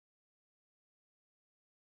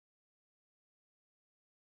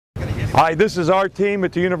Hi, this is our team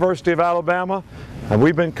at the University of Alabama. And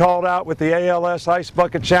we've been called out with the ALS Ice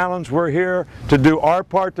Bucket Challenge. We're here to do our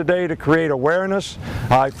part today to create awareness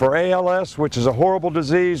for ALS, which is a horrible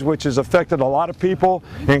disease which has affected a lot of people,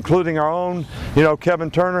 including our own, Kevin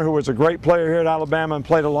Turner, who was a great player here at Alabama and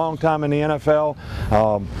played a long time in the NFL.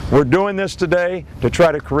 We're doing this today to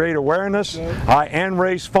try to create awareness and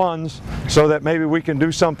raise funds so that maybe we can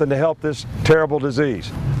do something to help this terrible disease.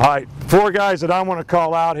 All right, 4 guys that I want to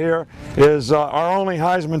call out here is our only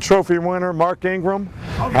Heisman Trophy winner, Mark Ingram.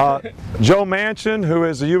 Joe Manchin, who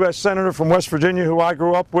is a U.S. Senator from West Virginia, who I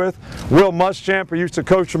grew up with. Will Muschamp, who used to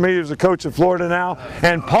coach for me, who's a coach at Florida now.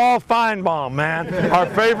 And Paul Feinbaum, man, our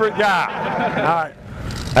favorite guy. All right,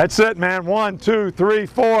 that's it, man. 1, 2, 3,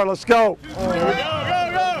 4, let's go. Here we go.